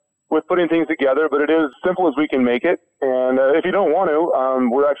putting things together, but it is simple as we can make it. And if you don't want to,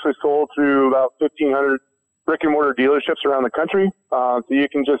 we're actually sold through about 1,500 brick and mortar dealerships around the country. So you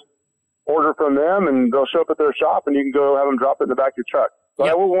can just order from them and they'll show up at their shop and you can go have them drop it in the back of your truck. But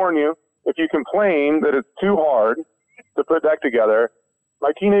I will warn you, if you complain that it's too hard to put Deck together,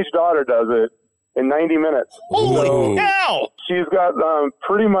 my teenage daughter does it in 90 minutes. Holy hell! She's got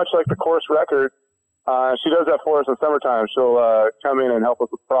pretty much like the course record. She does that for us in summertime. She'll come in and help us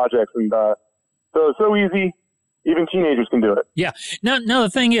with projects. And so it's so easy. Even teenagers can do it. Yeah. Now the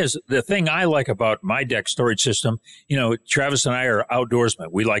thing is, the thing I like about my Deck storage system, Travis and I are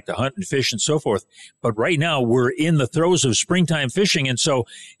outdoorsmen. We like to hunt and fish and so forth. But right now we're in the throes of springtime fishing. And so,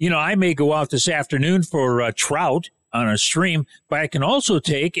 I may go out this afternoon for trout on a stream, but I can also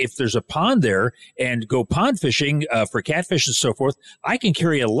take, if there's a pond there, and go pond fishing for catfish and so forth. I can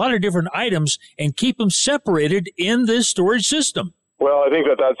carry a lot of different items and keep them separated in this storage system. Well, I think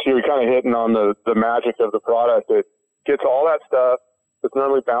that's you're kind of hitting on the magic of the product. It gets all that stuff that's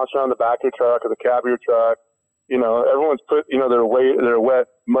normally bounced around the back of your truck or the cab of your truck. You know, everyone's put, you know, their wet,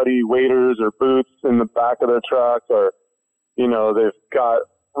 muddy waders or boots in the back of their trucks, or, you know, they've got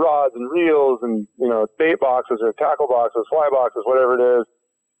rods and reels and, you know, bait boxes or tackle boxes, fly boxes, whatever it is.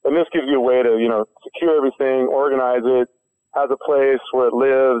 And this gives you a way to, you know, secure everything, organize it, has a place where it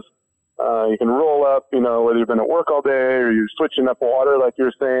lives. You can roll up, you know, whether you've been at work all day or you're switching up water like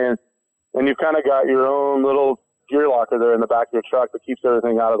you're saying, and you've kind of got your own little gear locker there in the back of your truck that keeps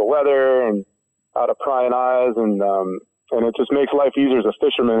everything out of the weather and out of prying eyes, and it just makes life easier as a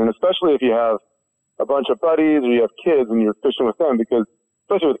fisherman, and especially if you have a bunch of buddies or you have kids and you're fishing with them, because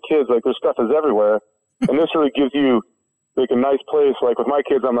especially with kids, like, their stuff is everywhere, and this really gives you like a nice place. Like with my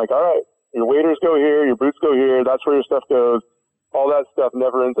kids, I'm like, all right, your waders go here, your boots go here, that's where your stuff goes. All that stuff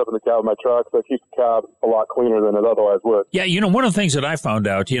never ends up in the cab of my truck, so it keeps the cab a lot cleaner than it otherwise would. Yeah, you know, one of the things that I found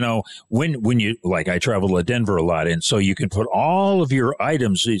out, you know, when you, like, I travel to Denver a lot, and so you can put all of your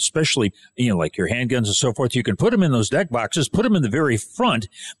items, especially, you know, like your handguns and so forth, you can put them in those deck boxes, put them in the very front.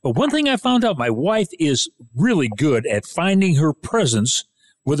 But one thing I found out, my wife is really good at finding her presents,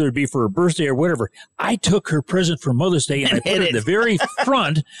 whether it be for her birthday or whatever. I took her present for Mother's Day and I put it in the very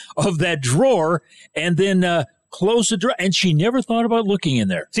front of that drawer, and then close the drawer, and she never thought about looking in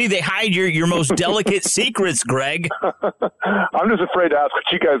there. See, they hide your most delicate secrets, Greg. I'm just afraid to ask what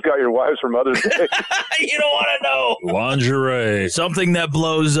you guys got your wives for Mother's Day. You don't want to know. Lingerie. Something that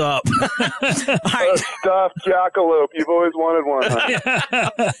blows up. A stuffed jackalope. You've always wanted one.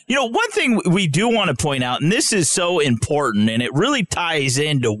 Huh? You know, one thing we do want to point out, and this is so important, and it really ties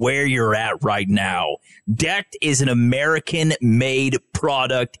into where you're at right now. Decked is an American-made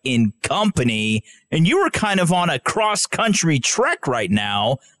product in company, and you were kind of on a cross-country trek right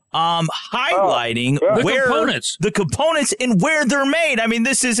now, highlighting the components and where they're made. I mean,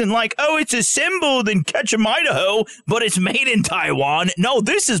 this isn't like, oh, it's assembled in Ketchum, Idaho, but it's made in Taiwan. No,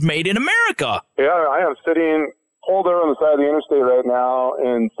 this is made in America. Yeah, I am sitting pulled over on the side of the interstate right now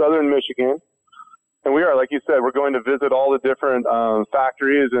in southern Michigan. And we are, like you said, we're going to visit all the different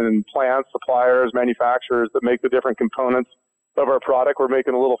factories and plants, suppliers, manufacturers that make the different components of our product. We're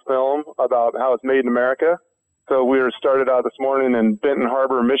making a little film about how it's made in America. So we were started out this morning in Benton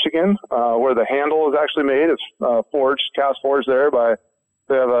Harbor, Michigan, where the handle is actually made. It's forged, cast forged there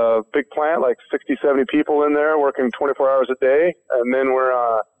they have a big plant, like 60, 70 people in there working 24 hours a day. And then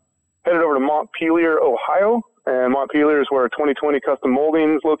we're headed over to Montpelier, Ohio. And Montpelier is where 2020 Custom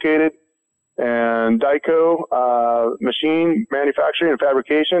Molding is located, and Dyco machine manufacturing and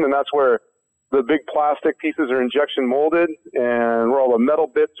fabrication, and that's where the big plastic pieces are injection molded, and where all the metal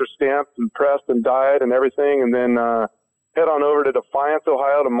bits are stamped and pressed and dyed and everything. And then head on over to Defiance,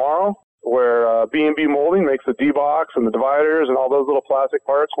 Ohio tomorrow, where B&B Molding makes the D-box and the dividers and all those little plastic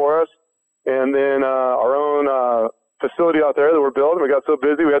parts for us. And then our own facility out there that we're building. We got so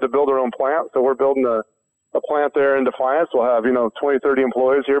busy we had to build our own plant, so we're building a plant there in Defiance. We'll have, 20, 30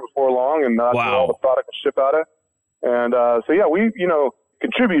 employees here before long, and that's where all the product will ship out of. And so, yeah, we,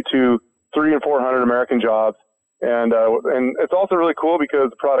 contribute to 300 and 400 American jobs. And it's also really cool because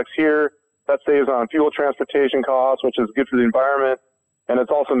the product's here. That saves on fuel transportation costs, which is good for the environment. And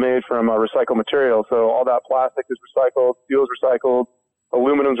it's also made from recycled material. So all that plastic is recycled, steel is recycled,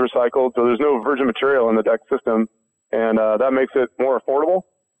 aluminum's recycled. So there's no virgin material in the deck system. And that makes it more affordable.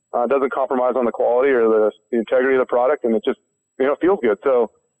 Doesn't compromise on the quality or the integrity of the product, and it just, feels good.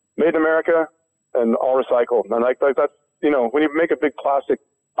 So made in America and all recycled. And like that's, when you make a big plastic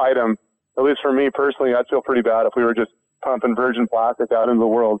item, at least for me personally, I'd feel pretty bad if we were just pumping virgin plastic out into the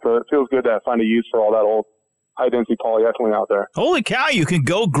world. So it feels good to find a use for all that old high-density polyethylene out there. Holy cow, you can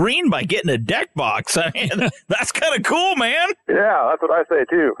go green by getting a deck box. I mean, that's kind of cool, man. Yeah, that's what I say,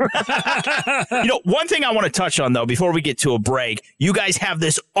 too. One thing I want to touch on, though, before we get to a break, you guys have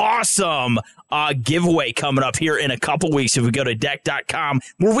this awesome giveaway coming up here in a couple weeks if we go to deck.com,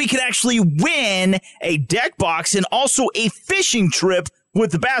 where we can actually win a deck box and also a fishing trip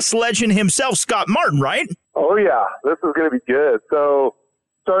with the bass legend himself, Scott Martin, right? Oh, yeah. This is going to be good. So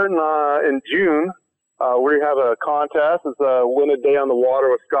starting in June, we have a contest. It's a Win a Day on the Water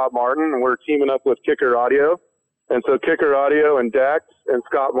with Scott Martin, and we're teaming up with Kicker Audio. And so Kicker Audio and Dex and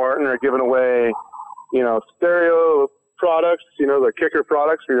Scott Martin are giving away, stereo products, the Kicker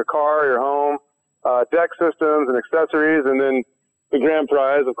products for your car, your home, deck systems and accessories. And then the grand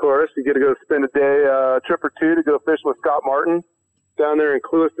prize, of course, you get to go spend a day, trip or two to go fish with Scott Martin down there in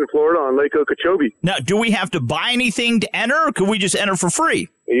Clewiston, Florida on Lake Okeechobee. Now, do we have to buy anything to enter, or can we just enter for free?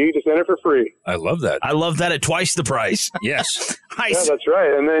 You can just enter for free. I love that. I love that at twice the price. Yes. Yeah, that's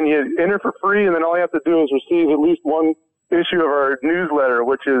right. And then you enter for free, and then all you have to do is receive at least one issue of our newsletter,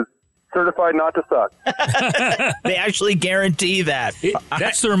 which is certified not to suck. They actually guarantee that.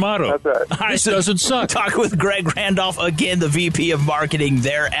 That's their motto. That's right. This doesn't suck. Talk with Greg Randolph, again, the VP of Marketing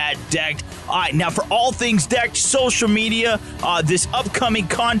there at Decked. All right, now for all things Decked, social media, this upcoming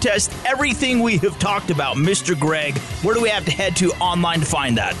contest, everything we have talked about, Mr. Greg, where do we have to head to online to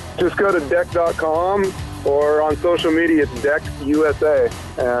find that? Just go to deck.com, or on social media, it's Decked USA,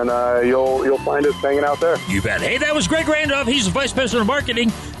 and you'll find us hanging out there. You bet. Hey, that was Greg Randolph. He's the Vice President of Marketing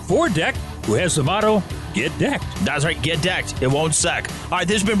for Decked, who has the motto, Get Decked. That's right, get decked. It won't suck. All right,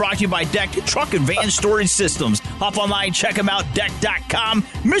 this has been brought to you by Decked Truck and Van Storage Systems. Hop online, check them out, deck.com.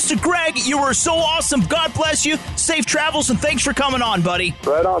 Mr. Greg, you were so awesome. God bless you. Safe travels, and thanks for coming on, buddy.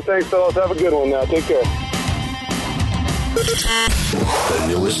 Right on. Thanks, fellas. Have a good one now. Take care. The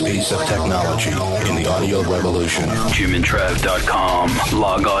newest piece of technology in the audio revolution. JimandTrav.com.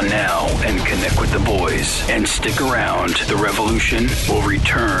 Log on now and connect with the boys. And stick around. The revolution will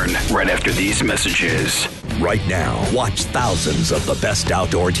return right after these messages. Right now, watch thousands of the best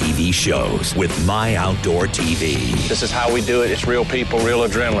outdoor TV shows with My Outdoor TV. This is how we do it. It's real people, real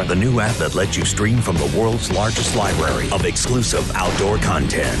adrenaline. The new app that lets you stream from the world's largest library of exclusive outdoor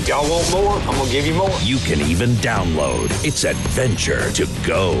content. Y'all want more? I'm going to give you more. You can even download. It's adventure to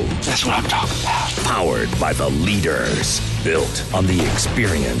go. That's what I'm talking about. Powered by the leaders. Built on the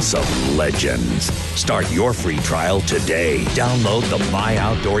experience of legends. Start your free trial today. Download the My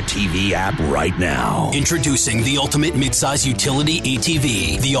Outdoor TV app right now. Introducing the ultimate midsize utility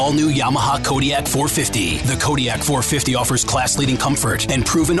ATV, the all-new Yamaha Kodiak 450. The Kodiak 450 offers class-leading comfort and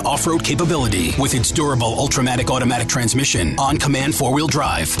proven off-road capability with its durable Ultramatic automatic transmission, on-command four-wheel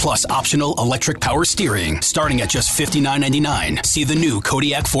drive, plus optional electric power steering, starting at just $59.99. See the new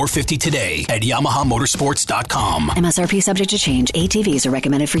Kodiak 450 today at YamahaMotorsports.com. MSRP subject to change. ATVs are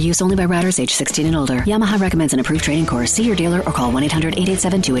recommended for use only by riders age 16 and older. Yamaha recommends an approved training course. See your dealer or call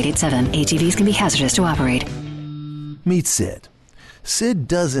 1-800-887-2887. ATVs can be hazardous to operate. Meet Sid. Sid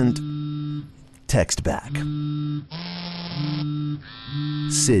doesn't text back.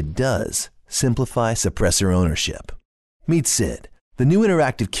 Sid does simplify suppressor ownership. Meet Sid, the new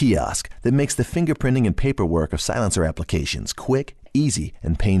interactive kiosk that makes the fingerprinting and paperwork of silencer applications quick, easy,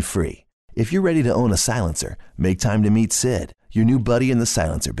 and pain-free. If you're ready to own a silencer, make time to meet Sid, your new buddy in the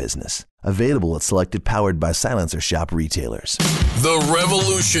silencer business. Available at selected Powered by Silencer shop retailers. The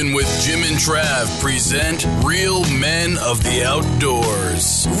Revolution with Jim and Trav present Real Men of the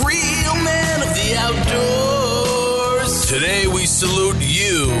Outdoors. Real Men of the Outdoors. Today we salute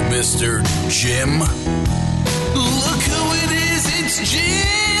you, Mr. Jim. Look who it is, it's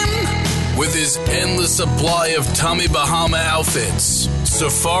Jim! With his endless supply of Tommy Bahama outfits,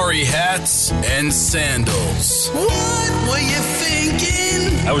 safari hats, and sandals. What were you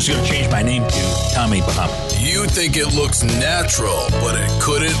thinking? I was going to change my name to Tommy Bahama. You think it looks natural, but it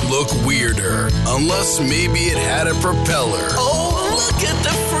couldn't look weirder. Unless maybe it had a propeller. Oh, look at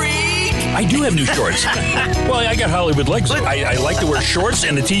the freak! I do have new shorts. Well, I got Hollywood legs. I like to wear shorts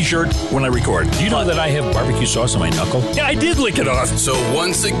and a t-shirt when I record. Do you know that I have barbecue sauce on my knuckle? Yeah, I did lick it off. So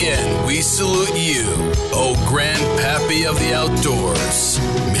once again, we salute you, oh grandpappy of the outdoors,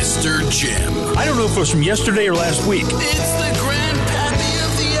 Mr. Jim. I don't know if it was from yesterday or last week. It's the grandpappy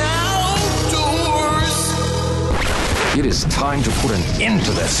of the outdoors. It is time to put an end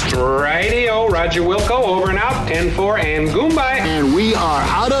to this. Righty-o, Roger Wilco, over and out, 10-4, and Goombye. And we are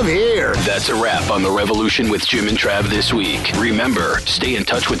out of here. That's a wrap on The Revolution with Jim and Trav this week. Remember, stay in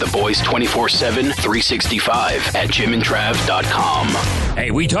touch with the boys 24/7, 365 at JimandTrav.com.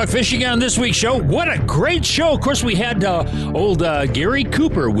 Hey, we talk fishing on this week's show. What a great show. Of course, we had old Gary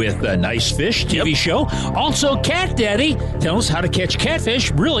Cooper with Nice Fish TV show. Also, Cat Daddy telling us how to catch catfish,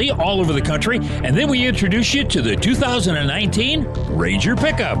 really, all over the country. And then we introduce you to the 2019 Ranger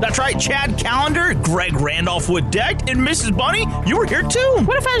Pickup. That's right, Chad Callender, Greg Randolph with Decked, and Mrs. Bunny, you were here too.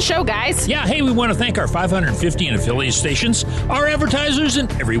 What a fun show, guys. Yeah, hey, we want to thank our 550 and affiliate stations, our advertisers,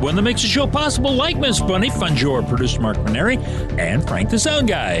 and everyone that makes the show possible, like Miss Bunny, Funjo, our producer Mark Maneri, and Frank the Sound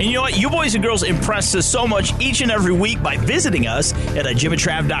Guy. And you know what? You boys and girls impress us so much each and every week by visiting us at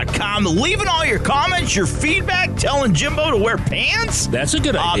JimandTrav.com, leaving all your comments, your feedback, telling Jimbo to wear pants. That's a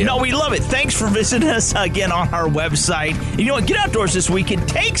good idea. No, we love it. Thanks for visiting us again on our website. And you know what? Get outdoors this weekend.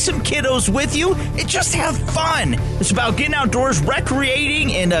 Take some kiddos with you and just have fun. It's about getting outdoors,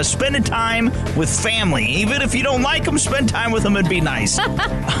 recreating, and spending time with family. Even if you don't like them, spend time with them and be nice.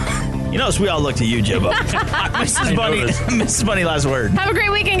 You notice we all looked at you, Jimbo. Mrs. Bunny, last word. Have a great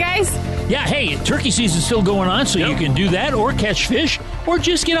weekend, guys. Yeah, hey, turkey season's still going on, so you can do that or catch fish or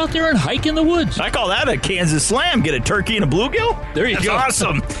just get out there and hike in the woods. I call that a Kansas slam. Get a turkey and a bluegill. There you go. That's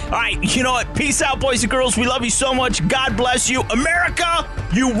awesome. All right, you know what? Peace out, boys and girls. We love you so much. God bless you. America,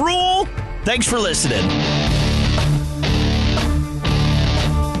 you rule. Thanks for listening.